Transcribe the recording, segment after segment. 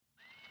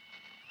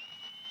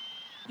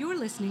You're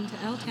listening to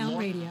L-Town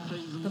Radio,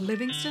 the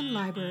Livingston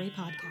Library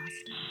Podcast.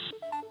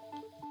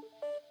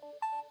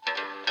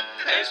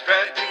 There's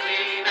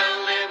practically no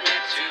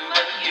limit to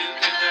what you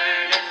can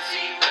learn and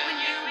see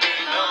when you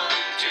belong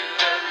to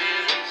the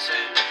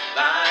Livingston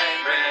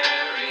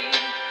Library.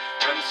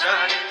 From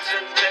science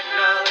and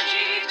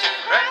technology to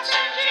rats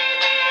and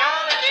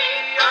genealogy,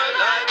 our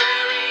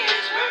library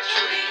is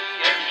virtually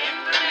an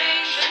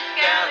information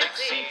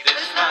galaxy.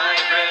 This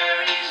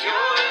library's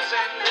yours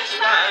and this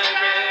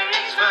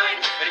library's mine.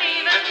 But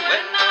even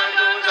when our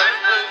doors are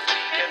closed,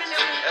 we can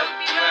still help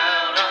you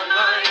out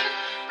online.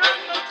 From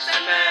books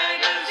and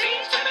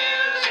magazines to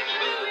music,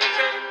 movies,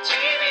 and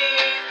TV,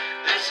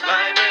 this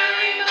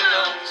library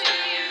belongs to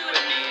you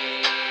and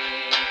me.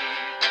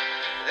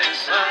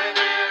 This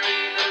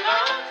library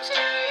belongs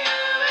to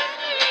you and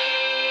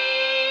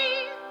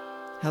me.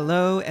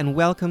 Hello and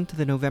welcome to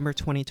the November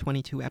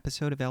 2022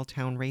 episode of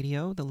L-Town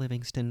Radio, the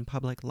Livingston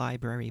Public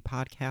Library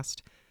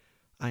Podcast.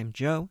 I'm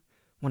Joe,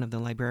 one of the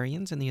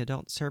librarians in the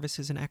Adult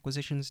Services and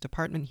Acquisitions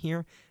Department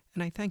here,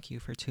 and I thank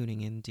you for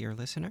tuning in, dear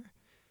listener.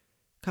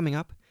 Coming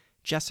up,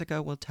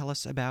 Jessica will tell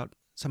us about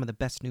some of the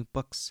best new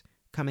books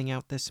coming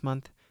out this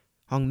month.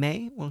 Hong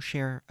Mei will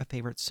share a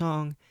favorite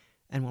song,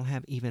 and we'll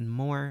have even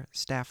more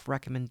staff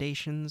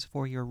recommendations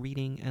for your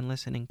reading and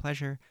listening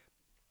pleasure.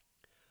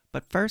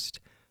 But first,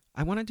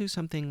 I want to do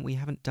something we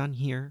haven't done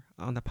here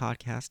on the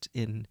podcast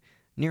in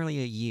nearly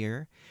a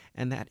year,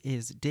 and that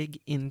is dig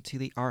into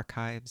the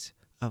archives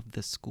of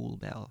the School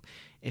Bell.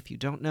 If you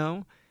don't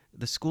know,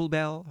 the School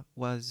Bell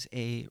was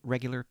a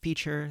regular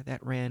feature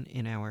that ran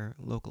in our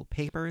local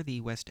paper,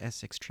 the West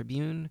Essex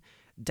Tribune,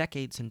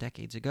 decades and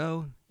decades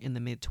ago in the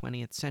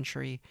mid-20th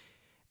century,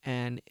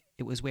 and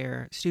it was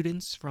where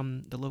students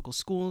from the local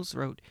schools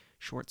wrote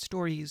short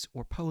stories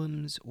or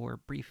poems or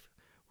brief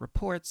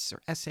reports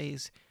or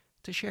essays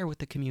to share with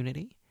the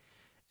community.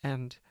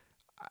 And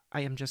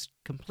I am just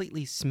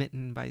completely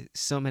smitten by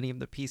so many of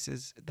the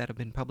pieces that have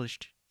been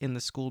published in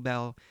the School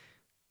Bell.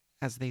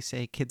 As they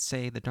say, kids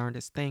say the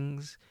darndest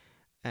things,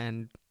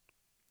 and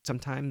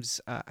sometimes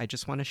I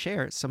just want to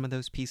share some of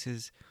those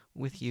pieces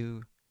with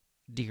you,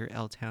 dear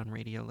L-Town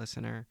Radio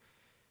listener.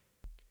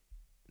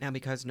 Now,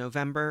 because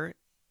November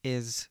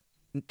is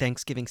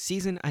Thanksgiving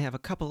season, I have a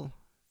couple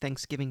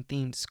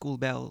Thanksgiving-themed School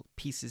Bell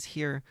pieces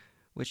here,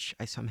 which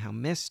I somehow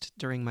missed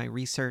during my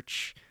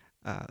research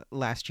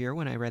last year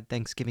when I read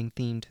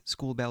Thanksgiving-themed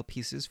School Bell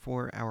pieces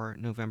for our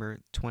November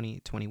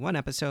 2021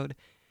 episode.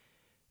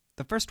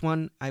 The first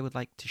one I would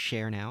like to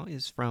share now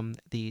is from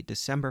the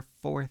December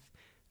 4th,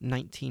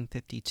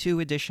 1952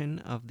 edition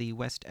of the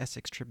West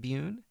Essex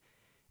Tribune.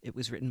 It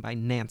was written by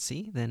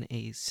Nancy, then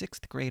a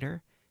 6th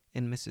grader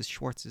in Mrs.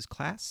 Schwartz's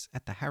class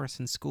at the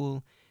Harrison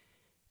School,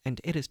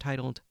 and it is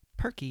titled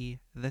Perky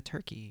the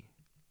Turkey.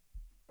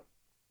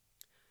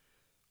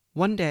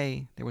 One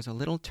day there was a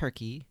little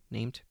turkey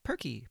named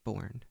Perky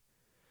born.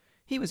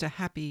 He was a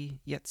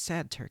happy yet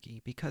sad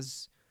turkey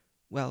because,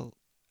 well,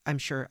 I'm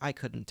sure I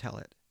couldn't tell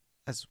it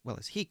as well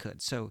as he could,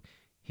 so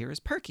here is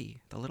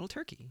Perky, the little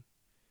turkey.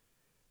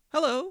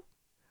 Hello,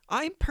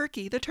 I'm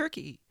Perky the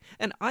turkey,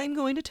 and I'm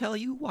going to tell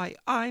you why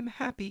I'm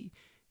happy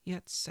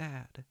yet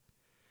sad.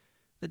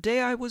 The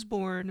day I was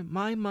born,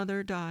 my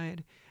mother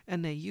died,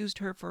 and they used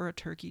her for a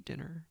turkey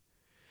dinner.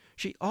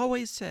 She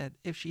always said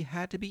if she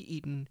had to be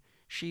eaten,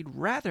 she'd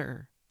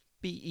rather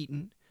be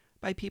eaten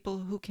by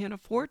people who can't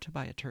afford to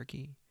buy a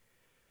turkey.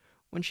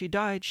 When she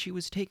died, she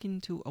was taken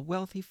to a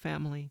wealthy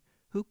family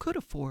who could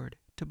afford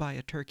to buy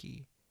a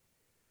turkey.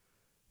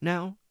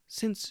 Now,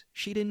 since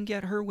she didn't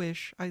get her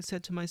wish, I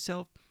said to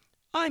myself,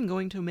 I'm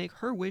going to make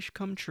her wish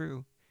come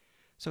true.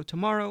 So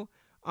tomorrow,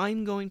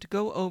 I'm going to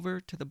go over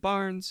to the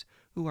Barnes,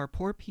 who are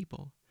poor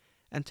people,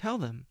 and tell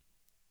them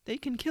they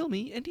can kill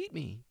me and eat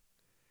me.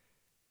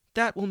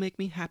 That will make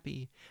me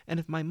happy, and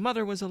if my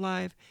mother was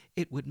alive,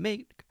 it would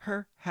make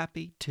her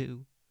happy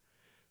too.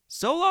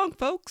 So long,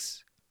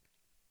 folks!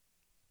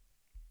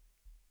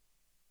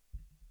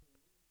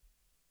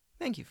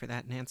 Thank you for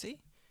that, Nancy.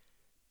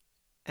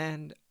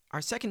 And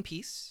our second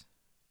piece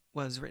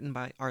was written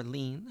by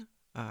Arlene,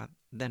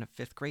 then a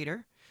 5th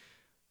grader,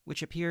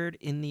 which appeared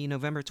in the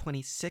November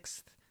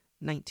 26th,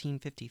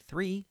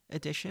 1953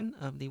 edition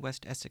of the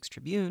West Essex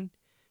Tribune,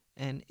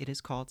 and it is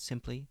called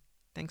simply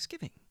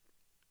Thanksgiving.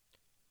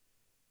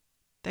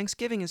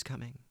 Thanksgiving is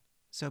coming,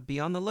 so be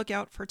on the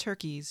lookout for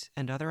turkeys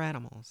and other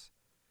animals.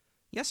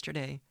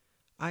 Yesterday,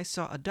 I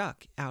saw a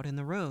duck out in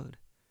the road.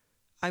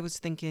 I was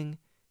thinking,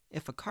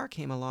 if a car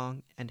came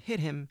along and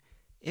hit him,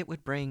 it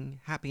would bring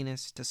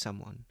happiness to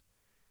someone.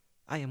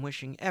 I am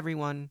wishing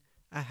everyone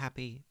a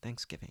happy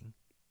Thanksgiving.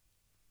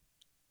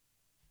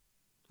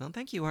 Well,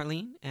 thank you,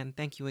 Arlene, and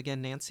thank you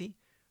again, Nancy,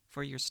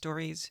 for your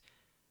stories,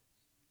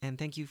 and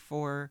thank you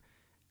for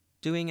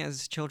doing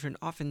as children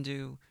often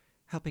do,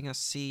 helping us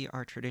see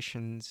our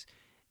traditions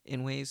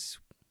in ways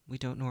we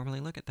don't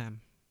normally look at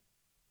them.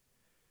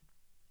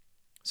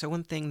 So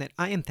one thing that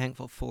I am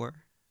thankful for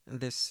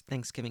this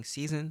Thanksgiving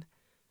season,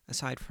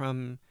 aside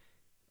from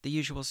the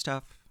usual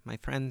stuff, my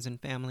friends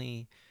and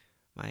family,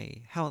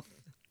 my health,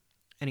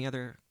 any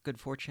other good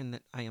fortune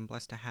that I am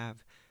blessed to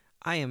have,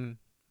 I am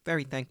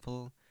very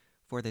thankful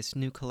for this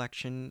new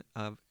collection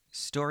of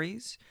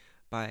stories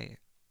by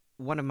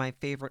one of my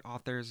favorite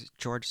authors,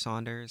 George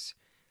Saunders.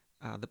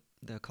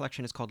 The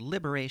collection is called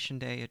Liberation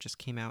Day. It just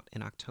came out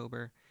in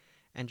October.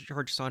 And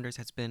George Saunders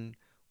has been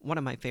one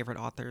of my favorite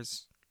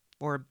authors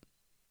for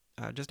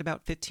just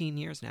about 15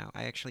 years now.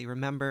 I actually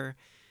remember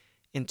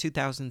in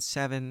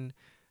 2007,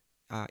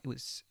 it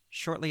was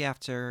shortly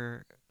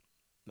after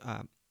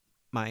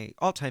my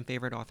all-time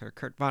favorite author,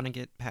 Kurt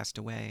Vonnegut, passed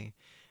away.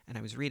 And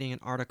I was reading an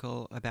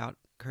article about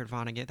Kurt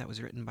Vonnegut that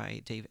was written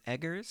by Dave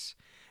Eggers.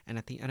 And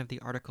at the end of the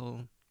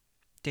article,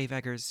 Dave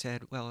Eggers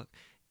said, well,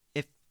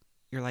 if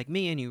you're like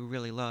me and you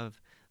really love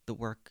the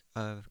work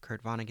of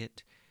Kurt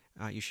Vonnegut,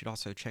 you should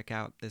also check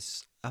out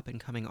this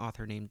up-and-coming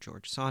author named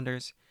George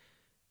Saunders.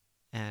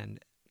 And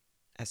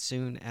as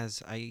soon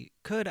as I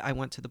could, I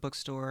went to the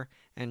bookstore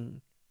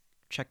and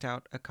checked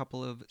out a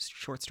couple of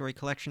short story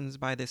collections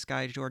by this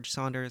guy, George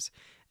Saunders,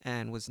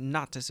 and was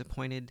not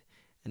disappointed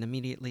and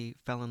immediately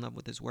fell in love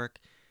with his work.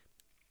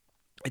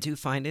 I do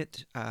find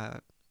it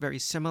very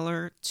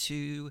similar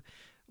to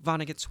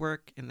Vonnegut's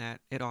work in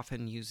that it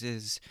often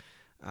uses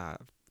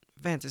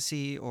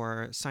fantasy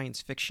or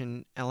science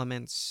fiction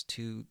elements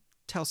to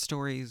tell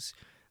stories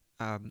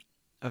of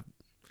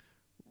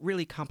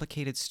really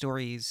complicated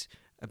stories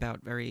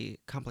about very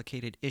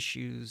complicated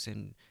issues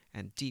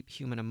and deep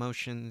human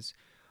emotions,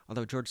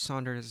 although George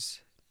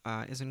Saunders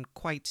isn't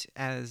quite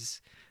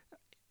as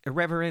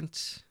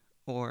irreverent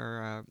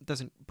or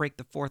doesn't break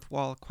the fourth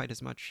wall quite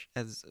as much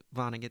as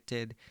Vonnegut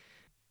did.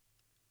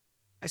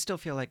 I still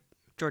feel like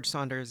George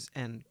Saunders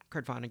and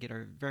Kurt Vonnegut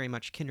are very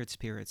much kindred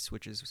spirits,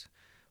 which is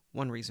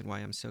one reason why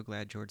I'm so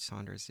glad George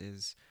Saunders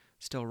is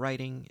still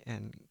writing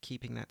and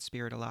keeping that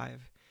spirit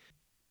alive.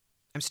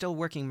 I'm still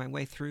working my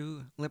way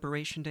through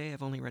Liberation Day.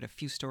 I've only read a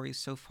few stories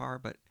so far,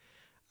 but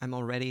I'm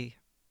already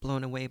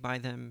blown away by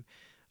them.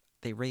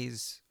 They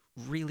raise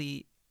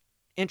really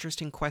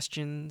interesting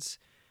questions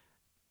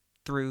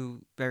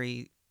through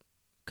very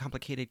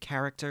complicated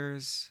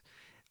characters,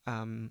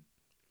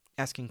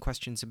 asking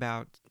questions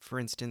about, for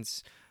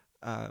instance,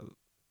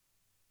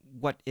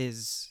 what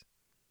is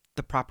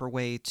the proper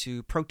way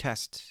to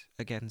protest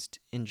against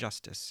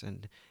injustice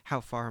and how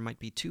far might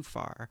be too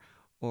far,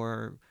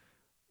 or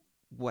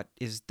what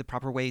is the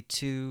proper way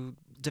to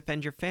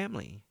defend your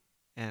family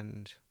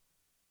and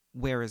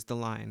where is the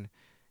line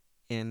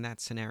in that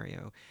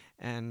scenario.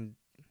 And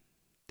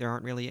there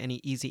aren't really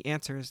any easy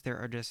answers. There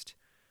are just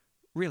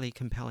really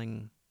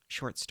compelling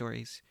short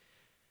stories.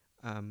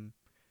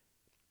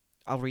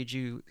 I'll read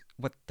you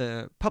what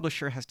the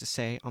publisher has to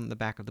say on the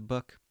back of the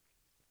book.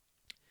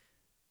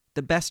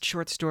 The best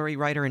short story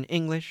writer in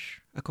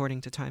English,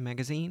 according to Time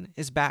magazine,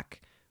 is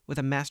back with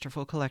a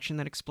masterful collection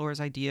that explores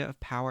idea of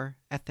power,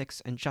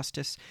 ethics, and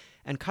justice,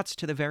 and cuts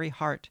to the very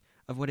heart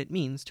of what it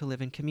means to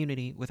live in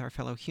community with our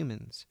fellow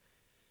humans.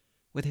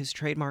 With his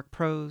trademark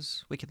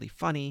prose, wickedly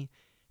funny,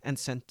 and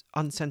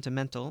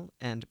unsentimental,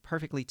 and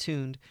perfectly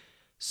tuned,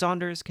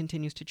 Saunders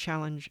continues to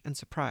challenge and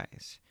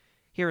surprise.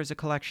 Here is a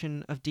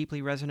collection of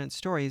deeply resonant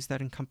stories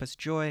that encompass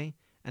joy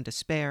and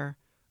despair,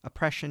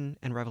 oppression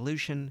and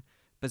revolution,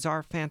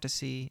 bizarre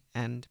fantasy,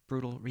 and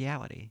brutal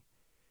reality.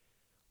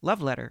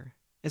 Love Letter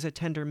is a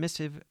tender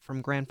missive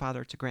from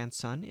grandfather to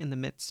grandson in the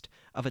midst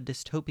of a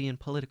dystopian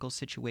political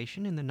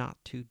situation in the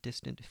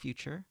not-too-distant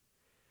future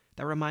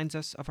that reminds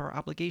us of our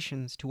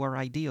obligations to our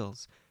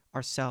ideals,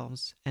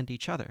 ourselves, and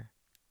each other.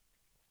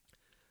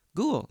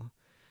 Ghoul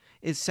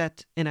is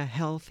set in a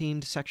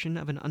hell-themed section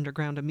of an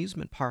underground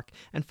amusement park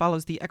and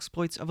follows the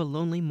exploits of a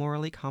lonely,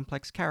 morally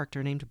complex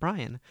character named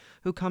Brian,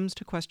 who comes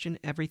to question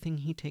everything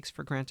he takes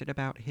for granted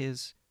about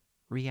his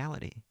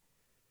reality.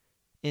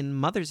 In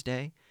Mother's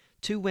Day,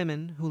 two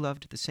women who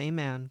loved the same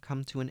man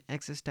come to an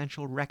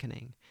existential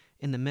reckoning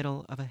in the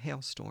middle of a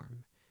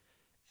hailstorm.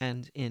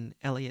 And in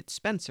Elliot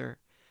Spencer,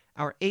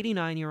 our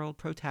 89-year-old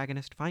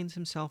protagonist finds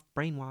himself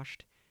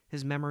brainwashed,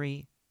 his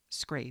memory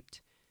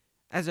scraped,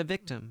 as a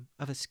victim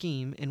of a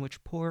scheme in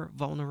which poor,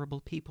 vulnerable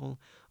people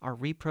are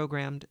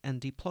reprogrammed and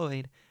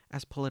deployed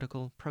as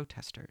political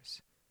protesters.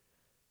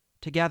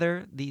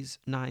 Together, these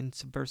 9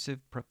 subversive,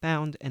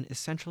 profound, and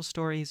essential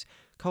stories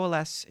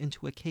coalesce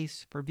into a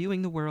case for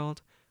viewing the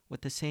world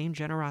with the same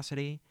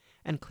generosity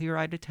and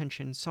clear-eyed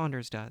attention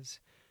Saunders does,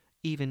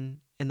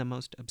 even in the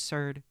most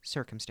absurd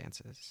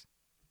circumstances.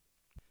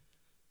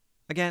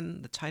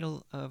 Again, the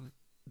title of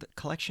the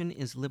collection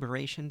is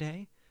Liberation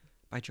Day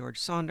by George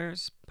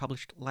Saunders,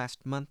 published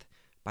last month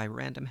by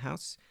Random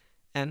House,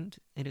 and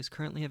it is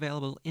currently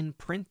available in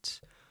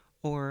print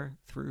or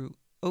through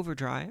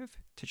Overdrive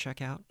to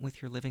check out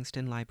with your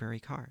Livingston Library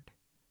card.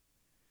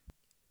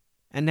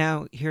 And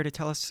now, here to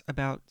tell us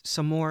about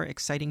some more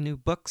exciting new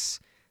books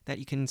that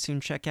you can soon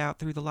check out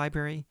through the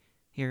library,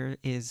 here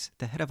is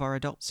the head of our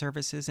Adult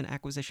Services and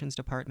Acquisitions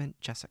Department,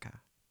 Jessica.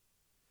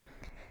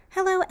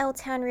 Hello,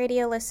 L-Town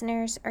Radio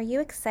listeners. Are you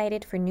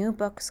excited for new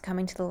books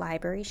coming to the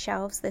library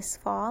shelves this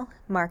fall?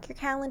 Mark your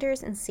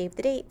calendars and save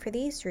the date for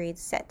these reads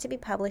set to be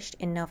published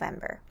in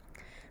November.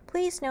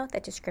 Please note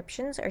that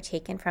descriptions are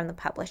taken from the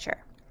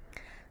publisher.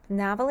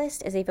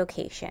 Novelist is a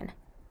Vocation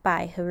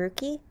by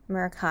Haruki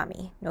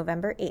Murakami,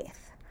 November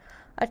 8th.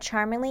 A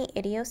charmingly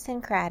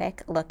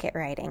idiosyncratic look at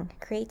writing,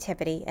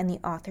 creativity, and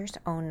the author's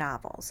own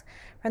novels,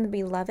 from the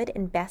beloved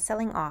and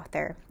best-selling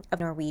author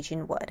of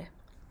Norwegian Wood.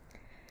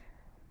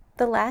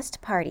 The Last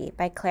Party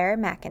by Clara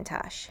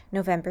McIntosh,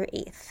 November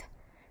 8th.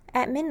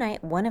 At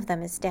midnight, one of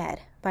them is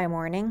dead. By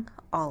morning,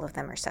 all of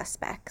them are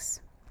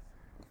suspects.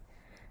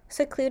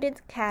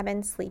 Secluded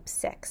Cabin Sleep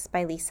 6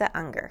 by Lisa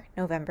Unger,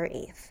 November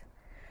 8th.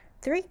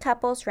 3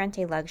 couples rent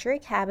a luxury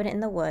cabin in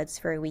the woods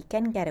for a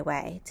weekend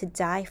getaway to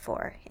die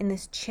for in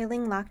this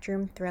chilling locked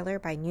room thriller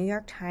by New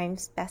York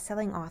Times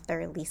bestselling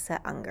author Lisa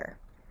Unger.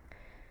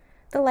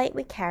 The Light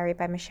We Carry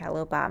by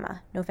Michelle Obama,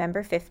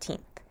 November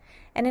 15th,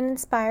 and an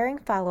inspiring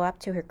follow-up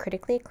to her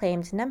critically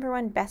acclaimed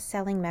 #1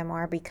 best-selling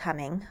memoir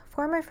Becoming,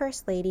 former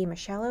First Lady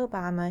Michelle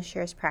Obama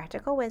shares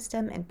practical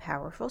wisdom and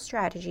powerful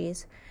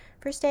strategies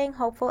for staying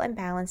hopeful and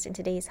balanced in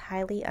today's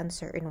highly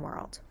uncertain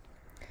world.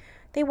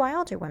 The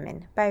Wilder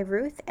Women by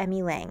Ruth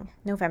Emmy Lang,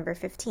 November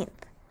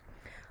 15th.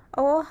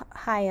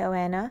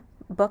 Ohioana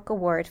Book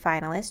Award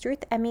finalist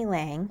Ruth Emmy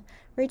Lang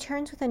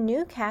returns with a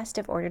new cast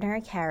of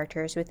ordinary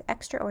characters with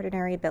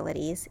extraordinary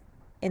abilities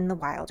in The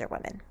Wilder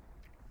Women.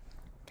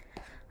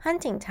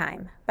 Hunting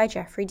Time by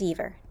Jeffrey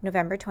Deaver,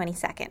 November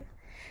 22nd.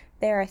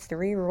 There are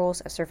 3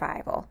 rules of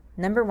survival.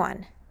 Number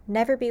 1,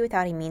 never be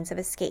without a means of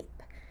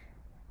escape.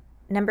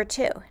 Number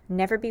 2,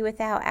 never be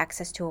without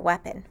access to a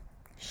weapon.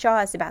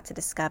 Shaw is about to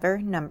discover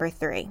number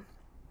 3.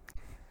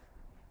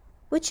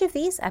 Which of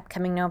these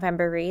upcoming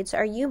November reads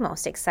are you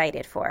most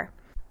excited for?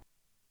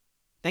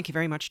 Thank you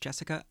very much,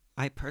 Jessica.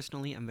 I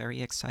personally am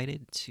very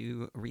excited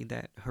to read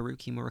that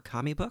Haruki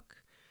Murakami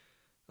book.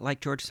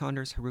 Like George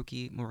Saunders,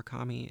 Haruki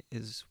Murakami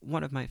is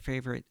one of my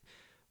favorite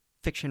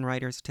fiction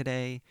writers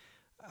today,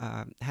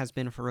 has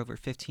been for over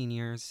 15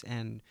 years,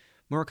 and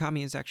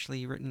Murakami has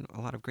actually written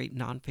a lot of great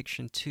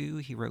nonfiction too.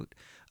 He wrote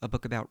a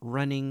book about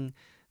running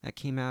that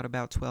came out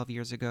about 12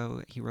 years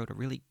ago. He wrote a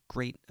really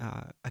great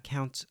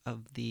account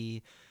of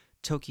the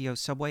Tokyo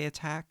subway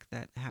attack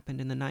that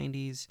happened in the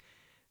 90s.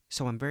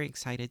 So I'm very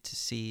excited to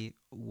see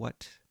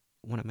what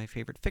one of my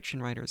favorite fiction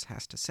writers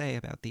has to say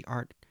about the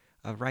art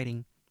of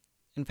writing.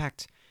 In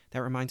fact,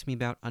 that reminds me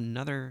about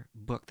another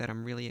book that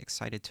I'm really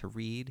excited to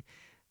read,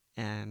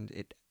 and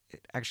it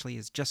actually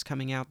is just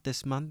coming out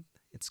this month.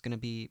 It's going to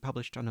be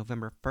published on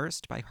November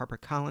 1st by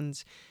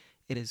HarperCollins.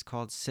 It is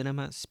called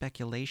Cinema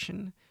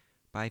Speculation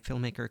by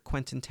filmmaker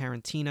Quentin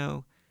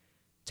Tarantino.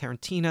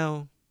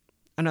 Tarantino,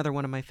 another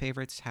one of my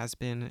favorites, has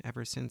been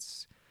ever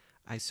since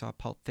I saw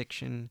Pulp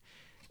Fiction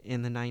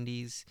in the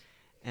 90s.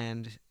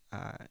 And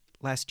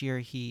last year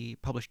he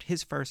published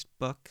his first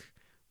book,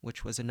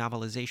 which was a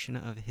novelization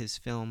of his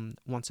film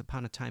Once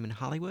Upon a Time in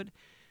Hollywood.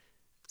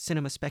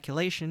 Cinema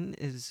Speculation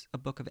is a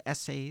book of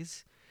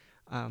essays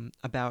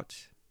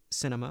about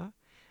cinema,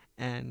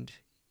 and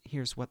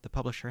here's what the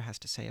publisher has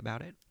to say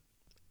about it.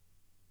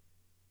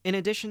 In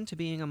addition to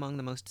being among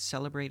the most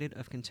celebrated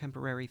of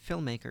contemporary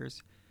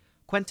filmmakers,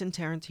 Quentin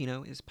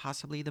Tarantino is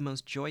possibly the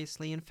most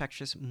joyously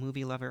infectious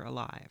movie lover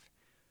alive.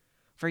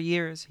 For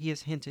years, he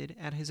has hinted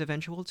at his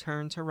eventual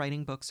turn to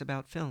writing books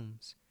about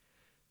films.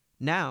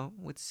 Now,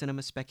 with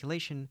Cinema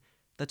Speculation,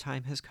 the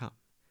time has come,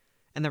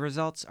 and the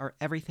results are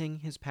everything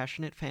his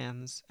passionate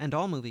fans, and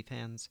all movie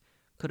fans,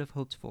 could have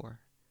hoped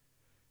for.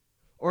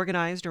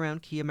 Organized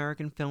around key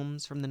American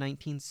films from the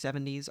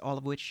 1970s, all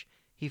of which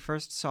he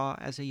first saw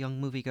as a young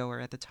moviegoer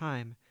at the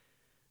time,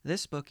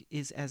 this book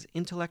is as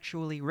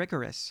intellectually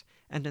rigorous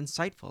and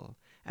insightful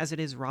as it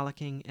is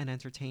rollicking and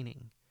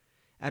entertaining.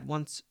 At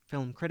once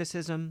film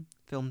criticism,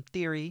 film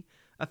theory,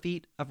 a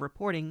feat of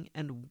reporting,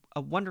 and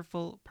a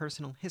wonderful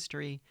personal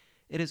history,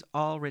 it is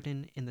all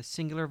written in the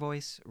singular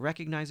voice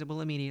recognizable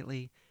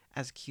immediately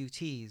as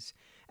QT's,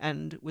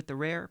 and with the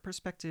rare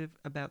perspective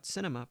about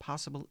cinema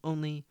possible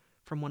only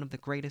from one of the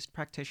greatest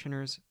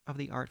practitioners of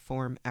the art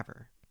form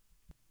ever.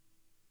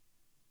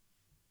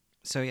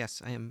 So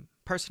yes, I am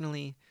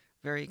personally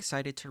very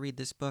excited to read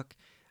this book.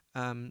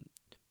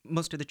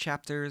 Most of the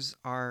chapters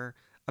are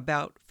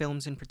about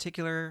films in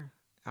particular.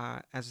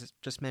 As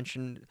just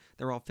mentioned,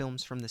 they're all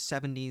films from the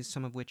 70s,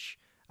 some of which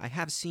I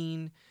have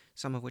seen,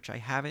 some of which I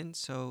haven't.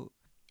 So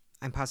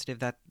I'm positive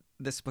that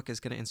this book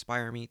is going to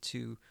inspire me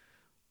to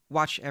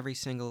watch every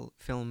single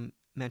film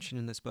mentioned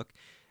in this book.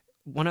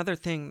 One other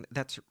thing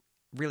that's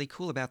really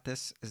cool about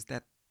this is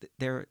that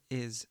there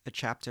is a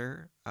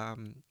chapter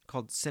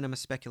called Cinema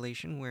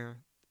Speculation, where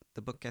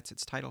the book gets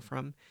its title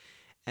from,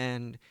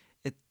 and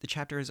the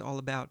chapter is all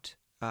about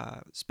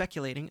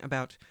speculating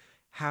about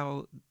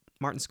how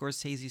Martin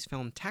Scorsese's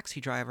film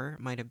Taxi Driver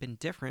might have been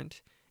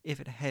different if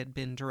it had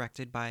been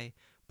directed by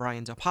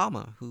Brian De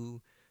Palma,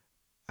 who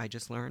I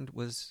just learned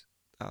was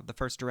the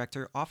first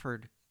director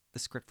offered the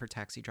script for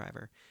Taxi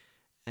Driver.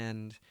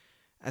 And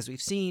as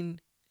we've seen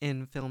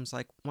in films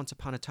like Once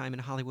Upon a Time in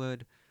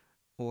Hollywood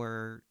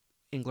or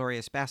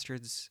Inglourious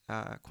Basterds,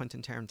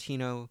 Quentin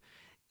Tarantino,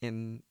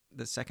 in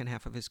the second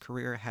half of his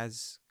career,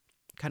 has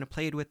kind of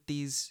played with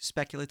these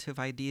speculative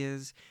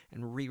ideas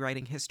and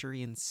rewriting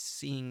history and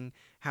seeing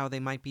how they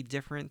might be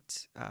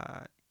different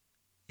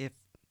if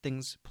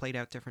things played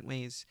out different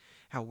ways,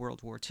 how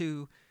World War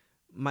II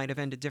might have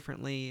ended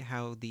differently,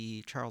 how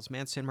the Charles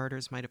Manson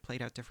murders might have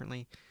played out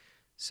differently.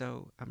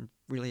 So I'm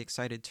really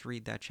excited to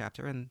read that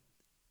chapter and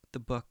the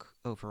book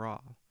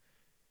overall.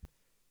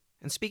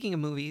 And speaking of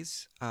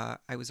movies,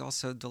 I was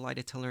also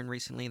delighted to learn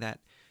recently that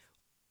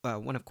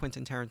one of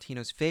Quentin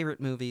Tarantino's favorite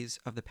movies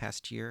of the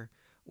past year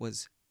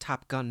was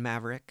Top Gun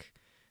Maverick,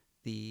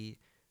 the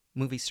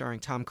movie starring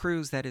Tom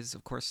Cruise that is,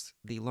 of course,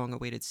 the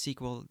long-awaited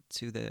sequel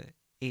to the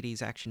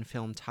 80s action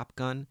film Top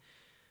Gun.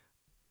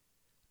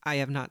 I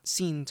have not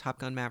seen Top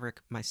Gun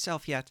Maverick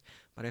myself yet,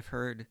 but I've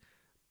heard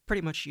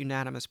pretty much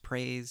unanimous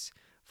praise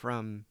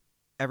from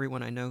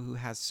everyone I know who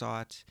has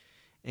saw it,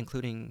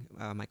 including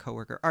my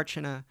coworker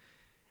Archana,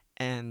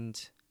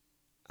 and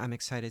I'm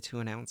excited to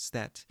announce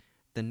that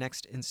the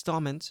next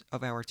installment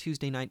of our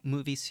Tuesday night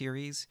movie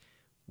series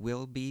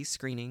will be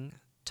screening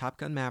Top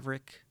Gun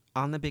Maverick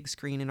on the big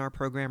screen in our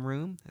program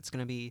room. It's going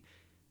to be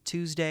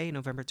Tuesday,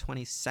 November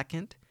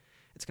 22nd.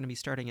 It's going to be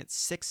starting at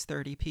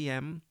 6:30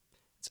 p.m.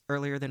 It's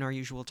earlier than our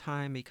usual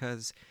time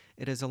because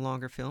it is a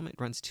longer film. It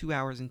runs 2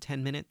 hours and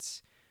 10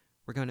 minutes.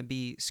 We're going to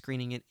be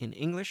screening it in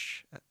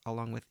English,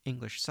 along with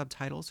English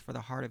subtitles for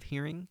the hard of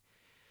hearing.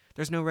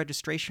 There's no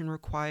registration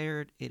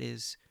required. It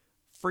is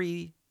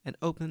free and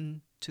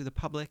open to the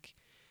public.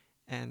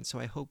 And so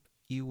I hope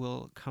you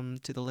will come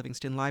to the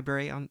Livingston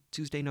Library on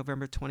Tuesday,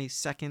 November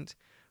 22nd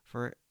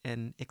for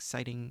an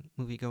exciting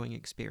movie-going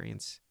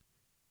experience.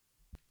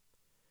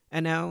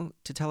 And now,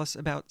 to tell us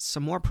about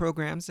some more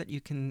programs that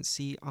you can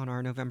see on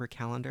our November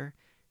calendar,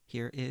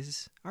 here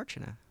is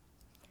Archana.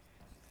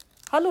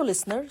 Hello,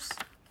 listeners.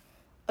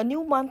 A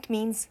new month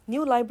means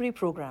new library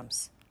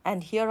programs,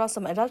 and here are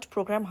some adult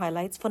program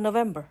highlights for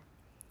November.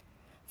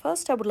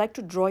 First, I would like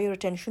to draw your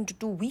attention to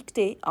 2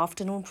 weekday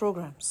afternoon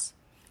programs.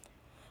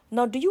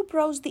 Now, do you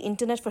browse the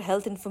internet for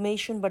health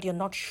information, but you're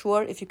not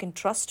sure if you can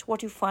trust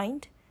what you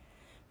find?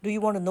 Do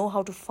you want to know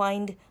how to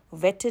find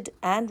vetted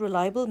and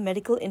reliable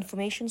medical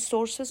information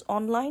sources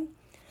online?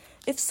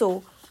 If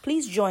so,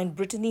 please join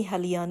Brittany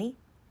Haliani,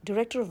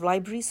 Director of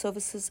Library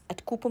Services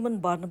at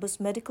Cooperman Barnabas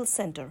Medical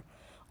Center,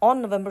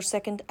 on November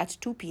 2nd at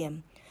 2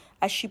 p.m.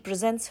 as she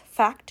presents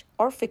Fact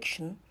or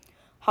Fiction,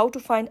 How to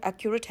Find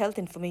Accurate Health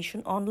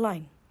Information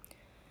Online.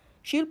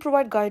 She'll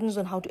provide guidance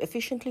on how to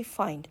efficiently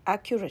find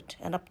accurate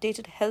and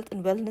updated health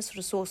and wellness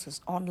resources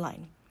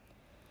online.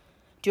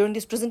 During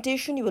this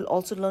presentation, you will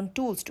also learn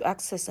tools to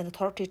access an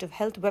authoritative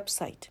health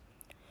website.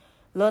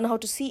 Learn how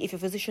to see if your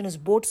physician is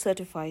board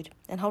certified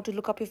and how to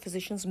look up your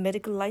physician's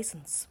medical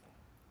license.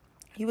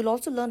 You will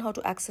also learn how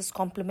to access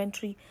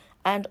complementary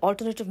and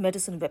alternative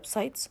medicine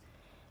websites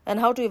and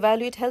how to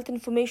evaluate health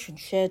information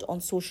shared on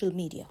social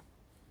media.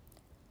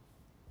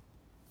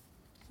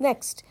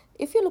 Next,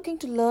 if you're looking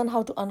to learn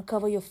how to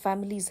uncover your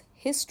family's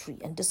history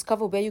and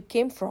discover where you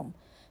came from,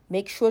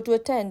 make sure to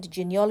attend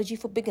Genealogy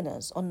for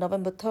Beginners on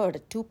November 3rd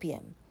at 2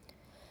 p.m.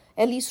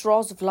 Elise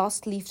Ross of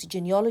Last Leafed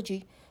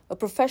Genealogy, a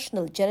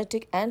professional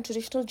genetic and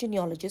traditional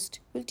genealogist,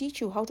 will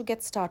teach you how to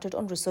get started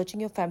on researching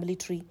your family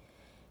tree,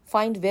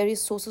 find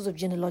various sources of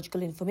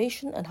genealogical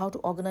information, and how to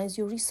organize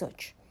your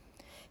research.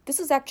 This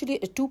is actually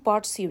a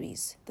 2-part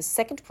series. The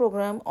second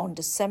program on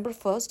December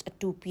 1st at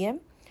 2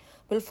 p.m.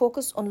 will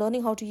focus on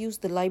learning how to use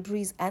the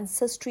library's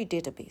Ancestry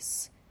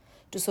database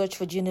to search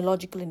for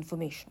genealogical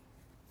information.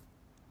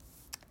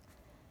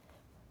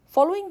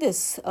 Following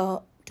this,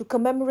 to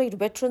commemorate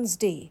Veterans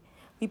Day,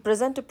 we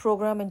present a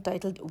program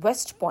entitled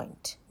West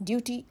Point,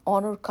 Duty,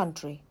 Honor,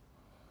 Country,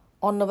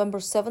 on November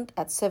 7th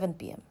at 7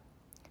 p.m.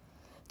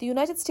 The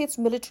United States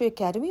Military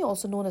Academy,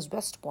 also known as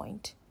West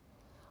Point,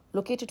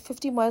 located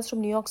 50 miles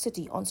from New York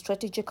City on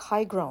strategic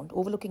high ground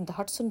overlooking the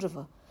Hudson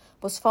River,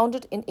 was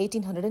founded in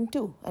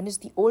 1802 and is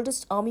the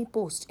oldest Army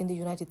post in the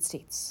United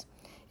States.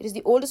 It is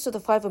the oldest of the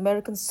 5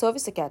 American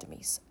service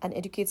academies and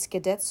educates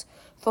cadets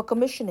for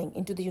commissioning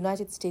into the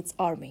United States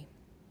Army.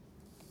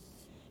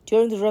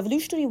 During the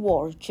Revolutionary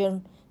War,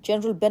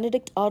 General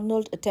Benedict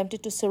Arnold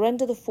attempted to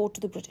surrender the fort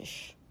to the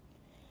British.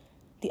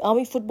 The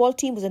Army football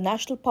team was a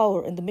national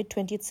power in the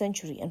mid-20th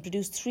century and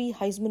produced 3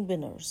 Heisman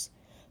winners.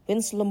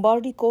 Vince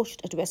Lombardi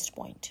coached at West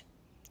Point.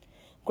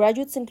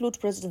 Graduates include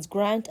Presidents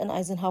Grant and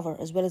Eisenhower,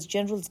 as well as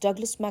Generals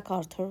Douglas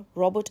MacArthur,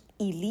 Robert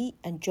E. Lee,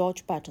 and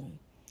George Patton.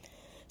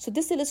 So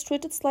this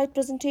illustrated slide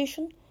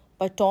presentation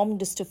by Tom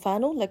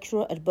DiStefano,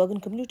 lecturer at Bergen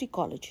Community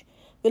College,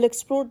 will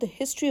explore the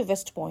history of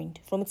West Point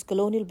from its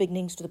colonial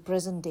beginnings to the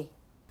present day.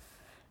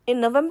 In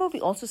November, we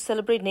also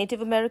celebrate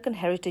Native American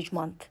Heritage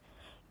Month.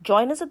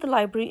 Join us at the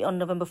library on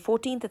November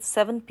 14th at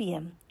 7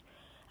 p.m.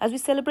 as we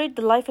celebrate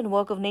the life and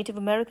work of Native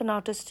American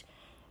artist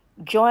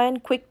Joanne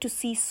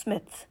Quick-to-See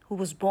Smith, who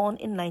was born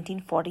in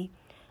 1940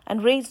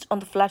 and raised on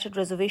the Flathead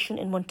Reservation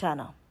in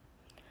Montana.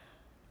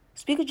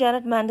 Speaker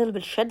Janet Mandel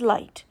will shed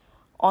light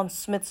on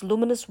Smith's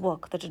luminous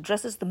work that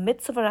addresses the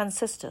myths of her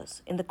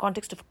ancestors in the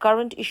context of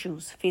current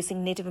issues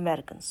facing Native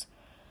Americans.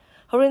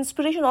 Her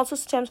inspiration also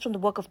stems from the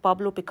work of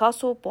Pablo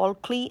Picasso, Paul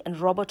Klee, and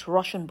Robert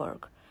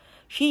Rauschenberg.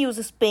 She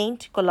uses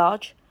paint,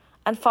 collage,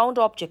 and found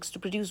objects to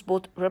produce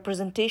both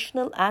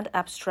representational and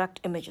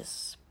abstract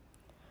images.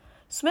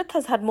 Smith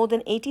has had more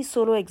than 80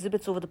 solo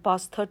exhibits over the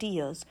past 30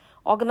 years,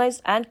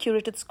 organized and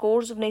curated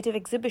scores of native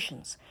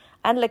exhibitions,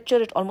 and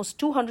lectured at almost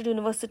 200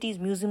 universities,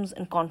 museums,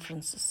 and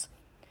conferences.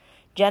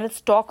 Janet's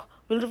talk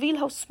will reveal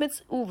how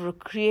Smith's oeuvre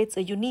creates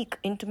a unique,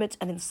 intimate,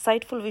 and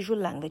insightful visual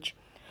language,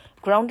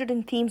 grounded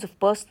in themes of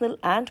personal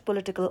and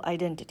political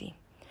identity.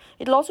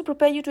 It will also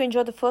prepare you to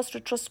enjoy the first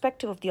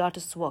retrospective of the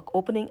artist's work,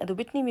 opening at the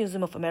Whitney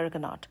Museum of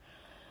American Art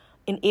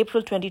in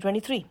April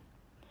 2023.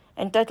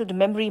 Entitled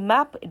Memory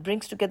Map, it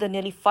brings together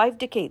nearly 5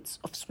 decades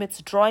of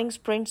Smith's drawings,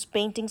 prints,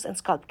 paintings, and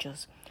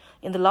sculptures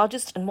in the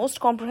largest and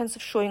most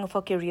comprehensive showing of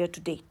her career to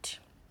date.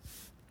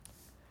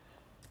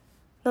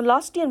 Now,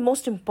 lastly and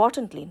most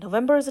importantly,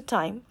 November is a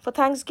time for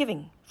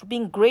Thanksgiving, for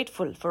being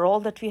grateful for all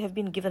that we have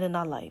been given in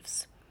our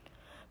lives.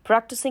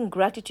 Practicing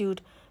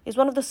gratitude is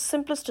one of the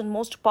simplest and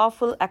most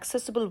powerful,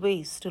 accessible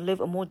ways to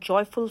live a more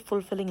joyful,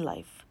 fulfilling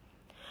life,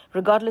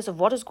 regardless of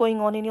what is going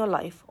on in your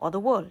life or the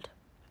world.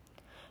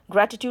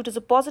 Gratitude is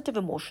a positive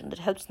emotion that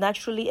helps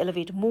naturally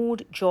elevate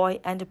mood, joy,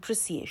 and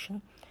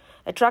appreciation,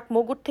 attract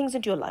more good things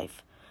into your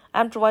life,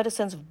 and provide a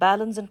sense of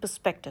balance and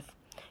perspective.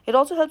 It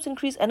also helps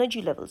increase energy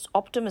levels,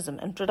 optimism,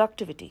 and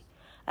productivity,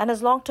 and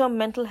has long-term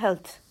mental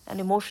health and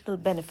emotional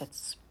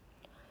benefits.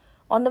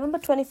 On November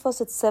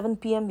 21st at 7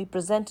 p.m., we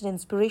present an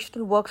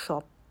inspirational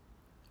workshop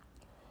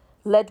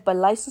led by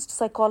licensed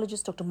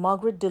psychologist Dr.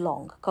 Margaret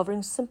DeLong,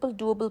 covering simple,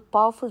 doable,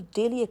 powerful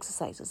daily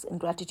exercises in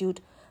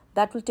gratitude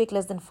that will take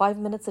less than 5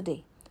 minutes a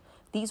day.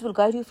 These will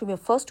guide you from your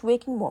first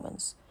waking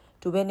moments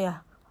to when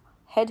your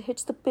head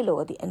hits the pillow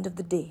at the end of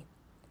the day,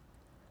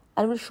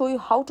 and will show you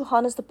how to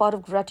harness the power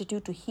of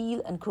gratitude to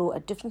heal and grow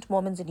at different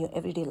moments in your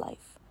everyday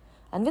life.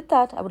 And with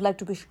that, I would like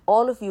to wish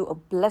all of you a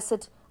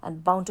blessed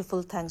and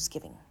bountiful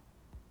Thanksgiving.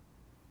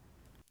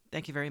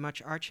 Thank you very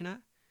much, Archana.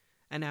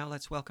 And now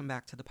let's welcome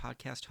back to the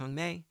podcast Hung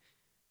Mei,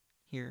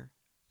 here,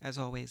 as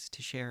always,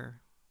 to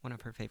share one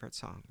of her favorite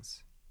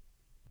songs.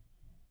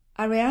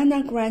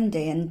 Ariana Grande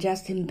and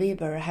Justin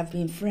Bieber have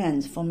been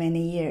friends for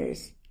many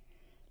years.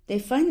 They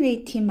finally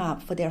team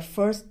up for their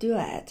first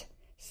duet,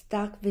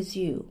 Stuck With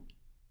You.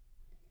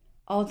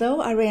 Although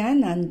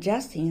Ariana and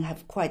Justin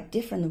have quite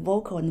different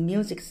vocal and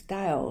music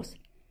styles,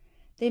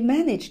 they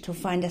managed to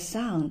find a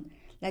sound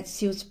that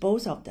suits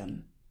both of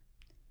them.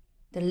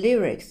 The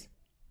lyrics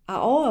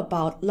are all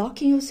about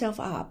locking yourself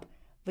up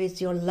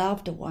with your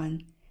loved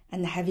one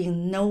and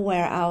having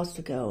nowhere else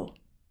to go.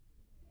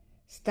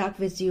 Stuck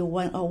With You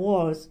won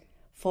awards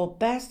for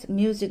Best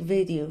Music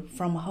Video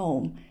from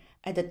Home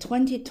at the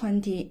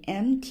 2020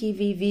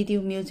 MTV Video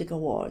Music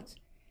Awards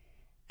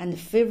and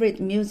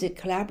Favorite Music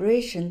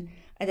Collaboration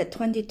at the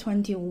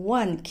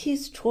 2021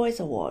 Kids'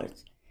 Choice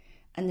Awards,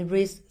 and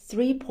raised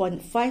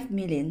 $3.5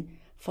 million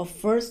for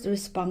First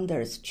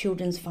Responders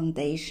Children's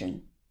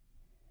Foundation.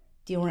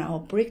 During our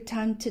break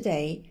time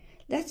today,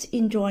 let's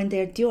enjoy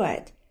their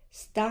duet,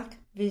 Stuck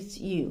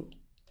With You.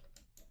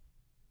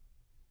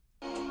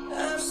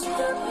 I'm stuck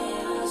with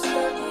you,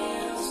 stuck with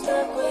you,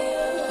 stuck with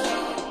you.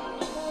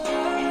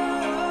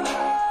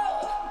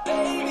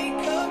 Baby,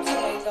 come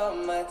take all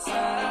my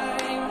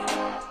time.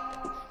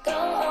 Go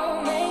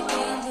on, make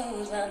me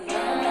lose my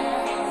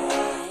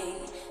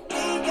mind.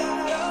 We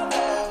got all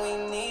that we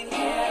need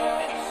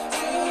here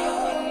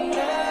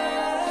tonight.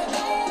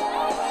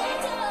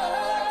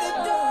 The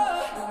door.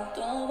 Don't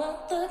throw out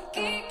the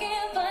key,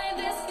 can't fight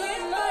this no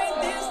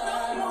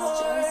more. It's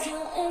just you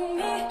and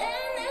me,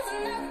 and there's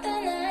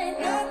nothing I'd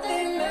rather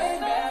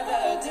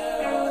do.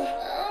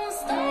 I'm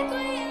stuck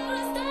with you,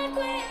 stuck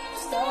with you,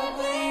 stuck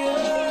with you.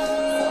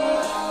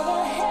 Go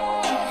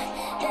ahead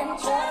and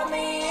drive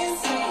me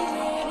insane,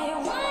 baby.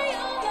 Why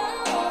you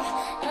know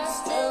I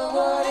still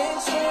want it,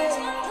 change.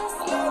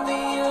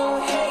 Loving you,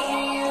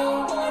 hating you,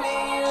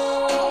 wanting you.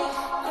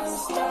 I'm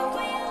stuck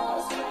with you,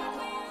 stuck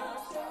with you,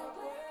 stuck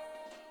with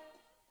you.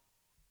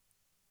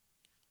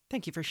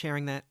 Thank you for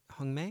sharing that,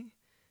 Hung Mei.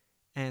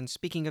 And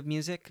speaking of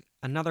music,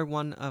 another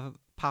one of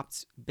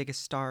pop's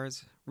biggest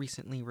stars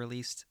recently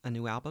released a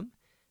new album.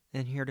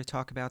 And here to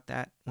talk about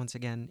that, once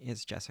again,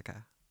 is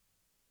Jessica.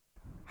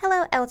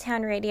 Hello,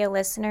 L-Town Radio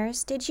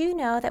listeners. Did you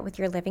know that with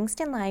your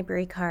Livingston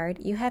Library card,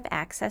 you have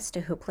access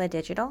to Hoopla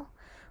Digital?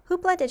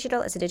 Hoopla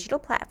Digital is a digital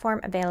platform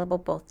available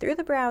both through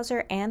the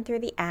browser and through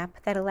the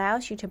app that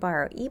allows you to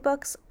borrow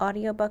ebooks,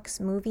 audiobooks,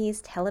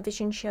 movies,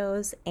 television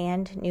shows,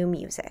 and new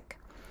music.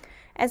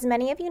 As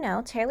many of you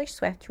know, Taylor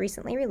Swift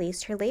recently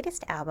released her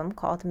latest album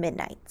called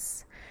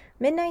Midnights.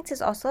 Midnights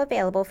is also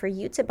available for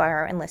you to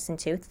borrow and listen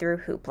to through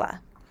Hoopla.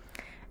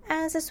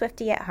 As a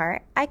Swiftie at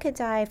heart, I could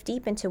dive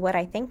deep into what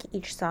I think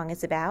each song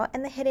is about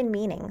and the hidden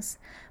meanings,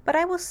 but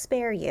I will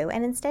spare you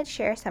and instead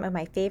share some of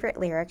my favorite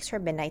lyrics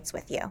from Midnights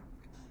with you.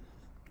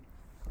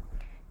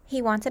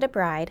 He wanted a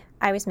bride,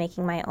 I was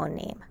making my own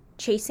name.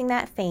 Chasing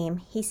that fame,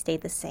 he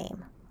stayed the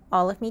same.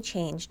 All of me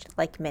changed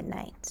like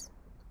midnight.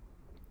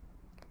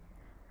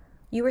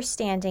 You were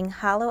standing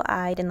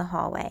hollow-eyed in the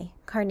hallway.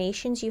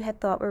 Carnations you had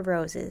thought were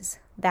roses.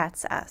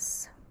 That's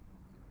us.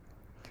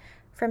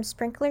 From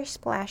sprinkler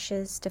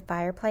splashes to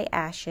fireplace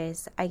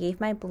ashes, I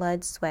gave my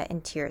blood, sweat,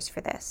 and tears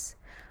for this.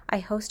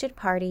 I hosted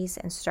parties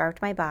and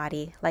starved my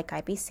body like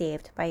I'd be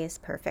saved by his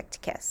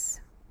perfect kiss.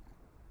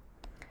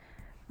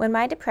 When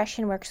my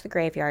depression works the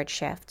graveyard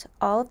shift,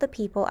 all of the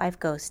people I've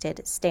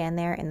ghosted stand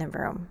there in the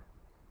room.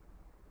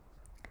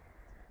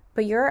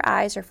 But your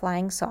eyes are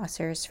flying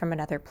saucers from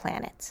another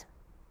planet.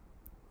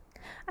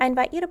 I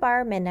invite you to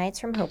borrow Midnights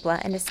from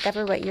Hoopla and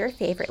discover what your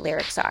favorite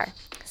lyrics are.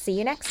 See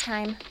you next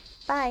time.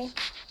 Bye.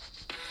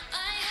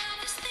 I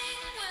have this thing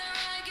where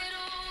I get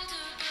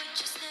older, but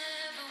just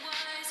never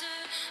wiser.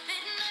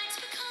 Midnights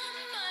become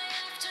my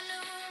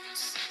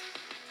afternoons.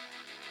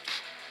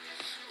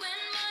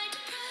 When my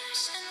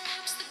depression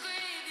works the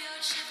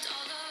graveyard shift,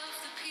 all of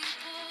the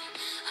people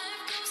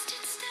I've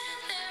ghosted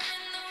stand there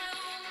in the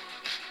room.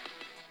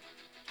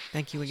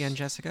 Thank you again,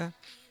 Jessica.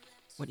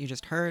 What you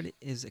just heard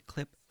is a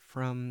clip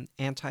from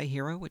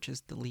Anti-Hero, which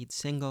is the lead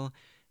single,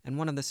 and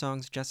one of the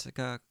songs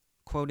Jessica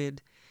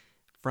quoted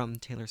from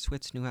Taylor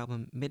Swift's new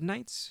album,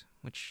 Midnights,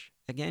 which,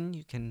 again,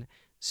 you can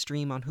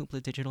stream on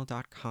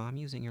hoopladigital.com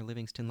using your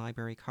Livingston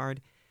Library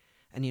card.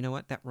 And you know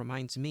what? That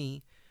reminds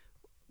me,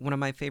 one of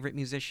my favorite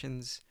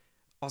musicians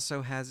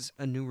also has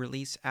a new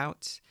release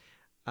out,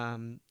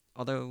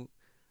 although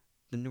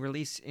the new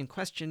release in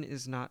question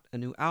is not a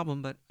new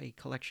album, but a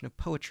collection of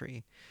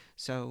poetry.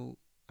 So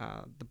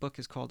the book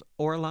is called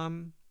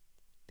Orlam.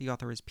 The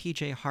author is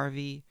PJ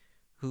Harvey,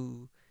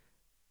 who,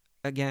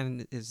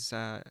 again, is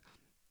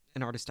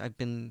an artist I've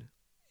been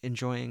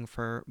enjoying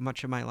for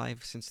much of my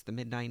life since the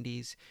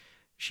mid-90s.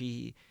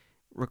 She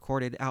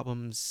recorded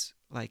albums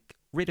like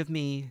Rid of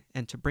Me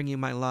and To Bring You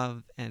My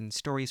Love and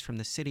Stories from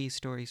the City,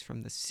 Stories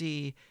from the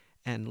Sea,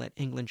 and Let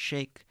England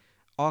Shake,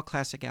 all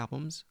classic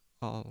albums,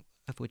 all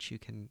of which you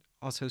can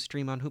also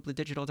stream on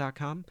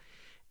hoopladigital.com.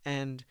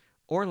 And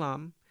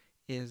Orlam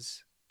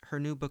is her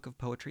new book of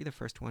poetry, the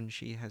first one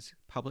she has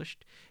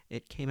published.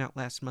 It came out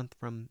last month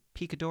from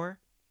Picador,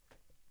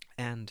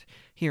 and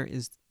here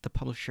is the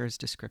publisher's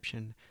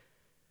description.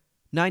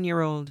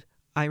 9-year-old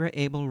Ira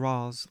Abel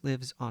Rawls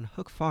lives on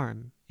Hook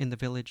Farm in the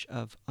village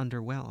of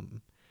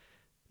Underwhelm.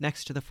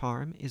 Next to the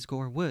farm is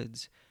Gore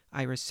Woods,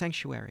 Ira's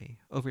sanctuary,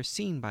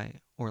 overseen by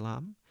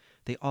Orlam,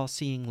 the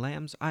all-seeing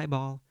lamb's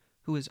eyeball,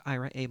 who is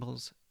Ira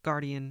Abel's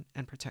guardian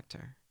and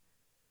protector.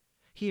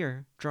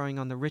 Here, drawing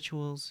on the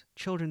rituals,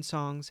 children's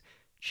songs,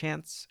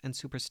 chants, and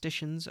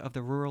superstitions of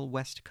the rural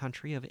west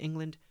country of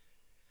England,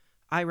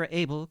 Ira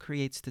Abel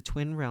creates the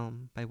twin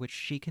realm by which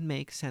she can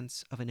make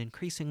sense of an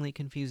increasingly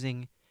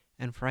confusing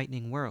and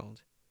frightening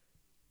world.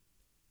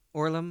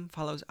 Orlam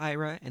follows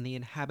Ira and the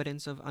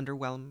inhabitants of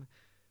Underwhelm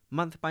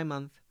month by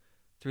month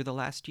through the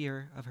last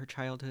year of her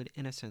childhood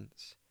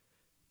innocence.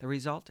 The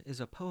result is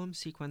a poem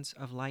sequence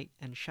of light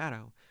and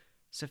shadow,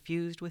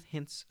 suffused with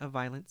hints of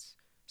violence,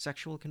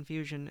 sexual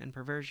confusion and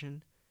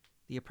perversion,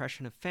 the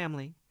oppression of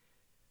family,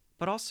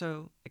 but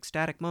also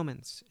ecstatic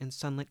moments in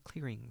sunlit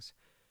clearings,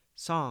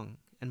 song,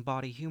 and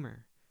body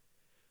humor.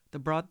 The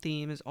broad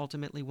theme is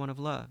ultimately one of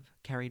love,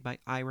 carried by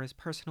Ira's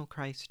personal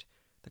Christ,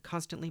 the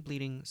constantly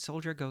bleeding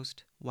soldier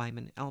ghost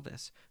Wyman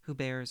Elvis, who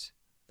bears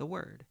the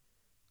word,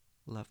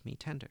 "Love me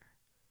tender."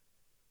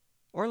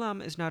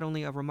 Orlam is not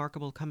only a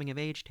remarkable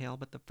coming-of-age tale,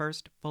 but the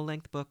first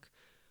full-length book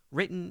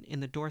written in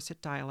the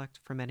Dorset dialect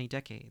for many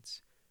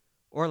decades.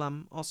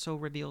 Orlam also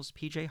reveals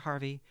P.J.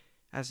 Harvey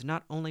as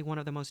not only one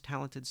of the most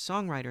talented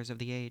songwriters of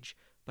the age,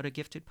 but a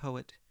gifted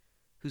poet,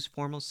 whose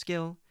formal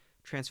skill,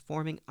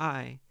 transforming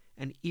eye,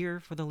 and ear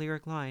for the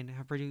lyric line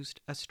have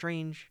produced a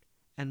strange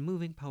and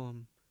moving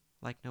poem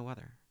like no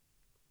other.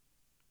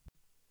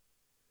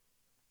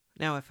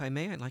 Now, if I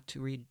may, I'd like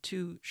to read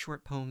 2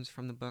 short poems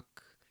from the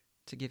book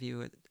to give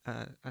you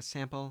a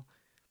sample.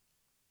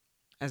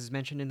 As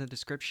mentioned in the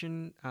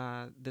description,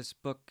 this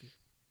book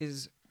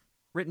is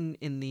written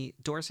in the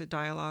Dorset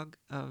dialogue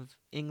of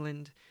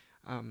England,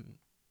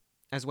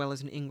 as well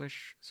as in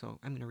English, so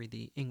I'm going to read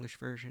the English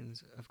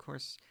versions, of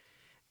course,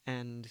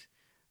 and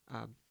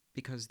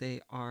because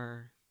they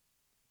are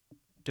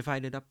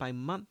divided up by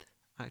month,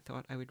 I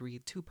thought I would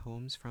read 2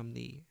 poems from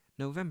the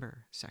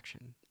November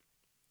section.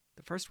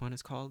 The first one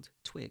is called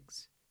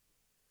Twigs.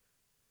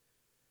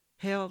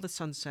 Hail the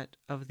sunset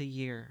of the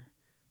year,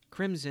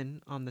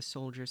 crimson on the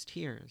soldier's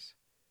tears.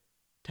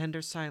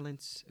 Tender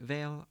silence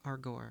veil our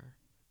gore,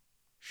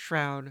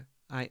 shroud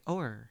I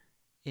o'er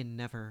in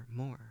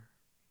nevermore.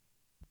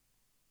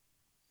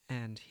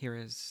 And here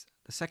is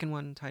the second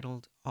one,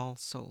 titled All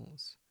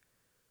Souls.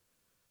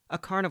 A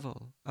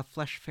carnival, a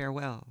flesh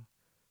farewell,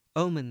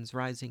 omens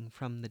rising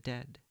from the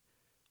dead.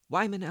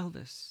 Wyman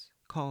Elvis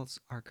calls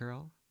our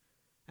girl,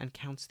 and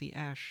counts the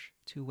ash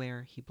to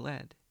where he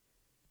bled.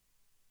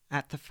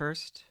 At the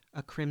first,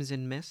 a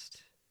crimson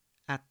mist,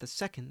 at the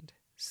second,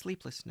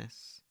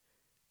 sleeplessness,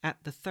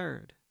 at the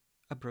third,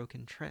 a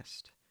broken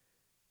tryst,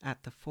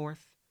 at the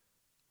fourth,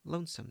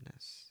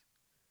 lonesomeness.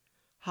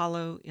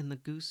 Hollow in the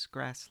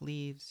goose-grass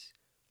leaves,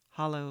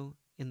 hollow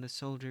in the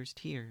soldier's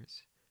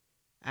tears,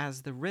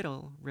 as the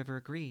Riddle River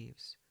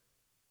grieves,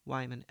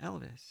 Wyman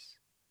Elvis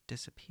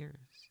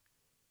disappears.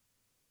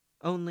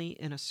 Only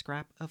in a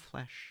scrap of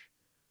flesh,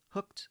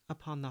 hooked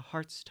upon the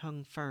heart's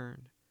tongue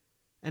fern,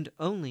 and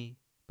only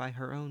by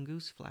her own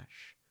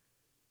goose-flesh,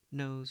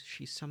 knows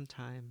she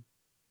sometime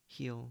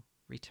he'll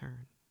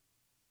return.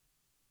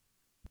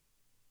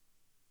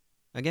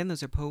 Again,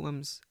 those are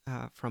poems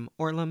from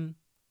Orlum,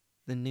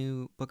 the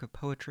new book of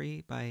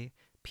poetry by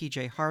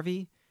P.J.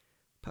 Harvey,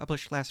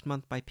 published last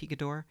month by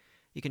Picador.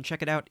 You can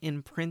check it out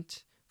in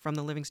print from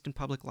the Livingston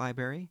Public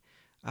Library,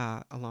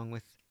 along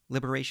with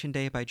Liberation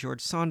Day by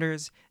George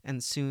Saunders,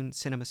 and soon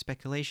Cinema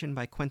Speculation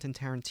by Quentin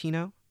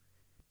Tarantino.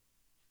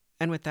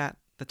 And with that,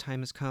 the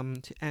time has come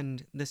to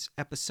end this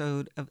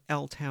episode of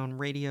L-Town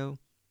Radio.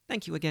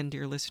 Thank you again,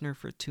 dear listener,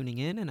 for tuning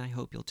in, and I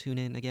hope you'll tune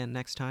in again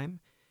next time.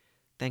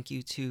 Thank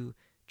you to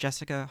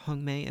Jessica,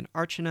 Hongmei, and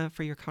Archana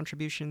for your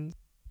contributions.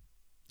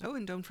 Oh,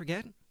 and don't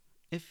forget,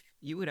 if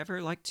you would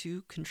ever like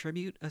to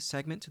contribute a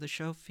segment to the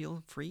show,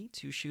 feel free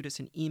to shoot us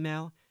an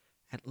email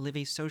at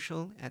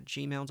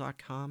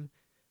livysocial@gmail.com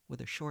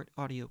with a short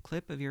audio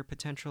clip of your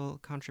potential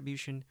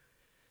contribution.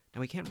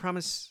 Now, we can't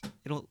promise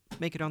it'll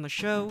make it on the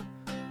show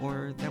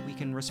or that we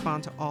can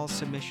respond to all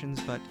submissions,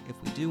 but if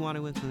we do want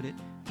to include it,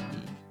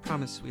 we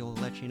promise we'll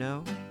let you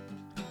know.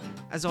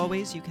 As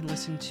always, you can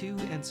listen to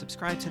and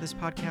subscribe to this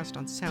podcast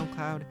on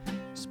SoundCloud,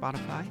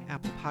 Spotify,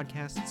 Apple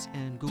Podcasts,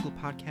 and Google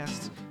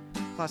Podcasts.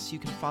 Plus, you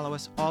can follow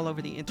us all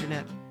over the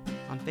internet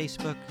on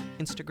Facebook,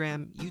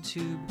 Instagram,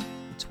 YouTube,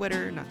 and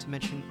Twitter, not to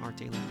mention our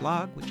daily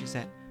blog, which is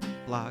at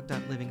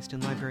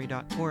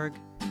blog.livingstonlibrary.org.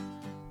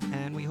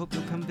 And we hope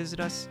you'll come visit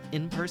us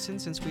in person,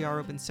 since we are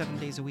open 7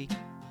 days a week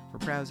for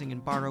browsing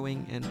and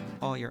borrowing and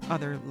all your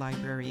other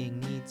librarying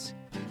needs.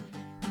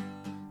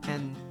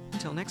 And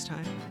until next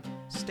time,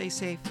 stay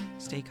safe,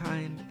 stay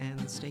kind,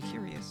 and stay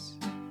curious.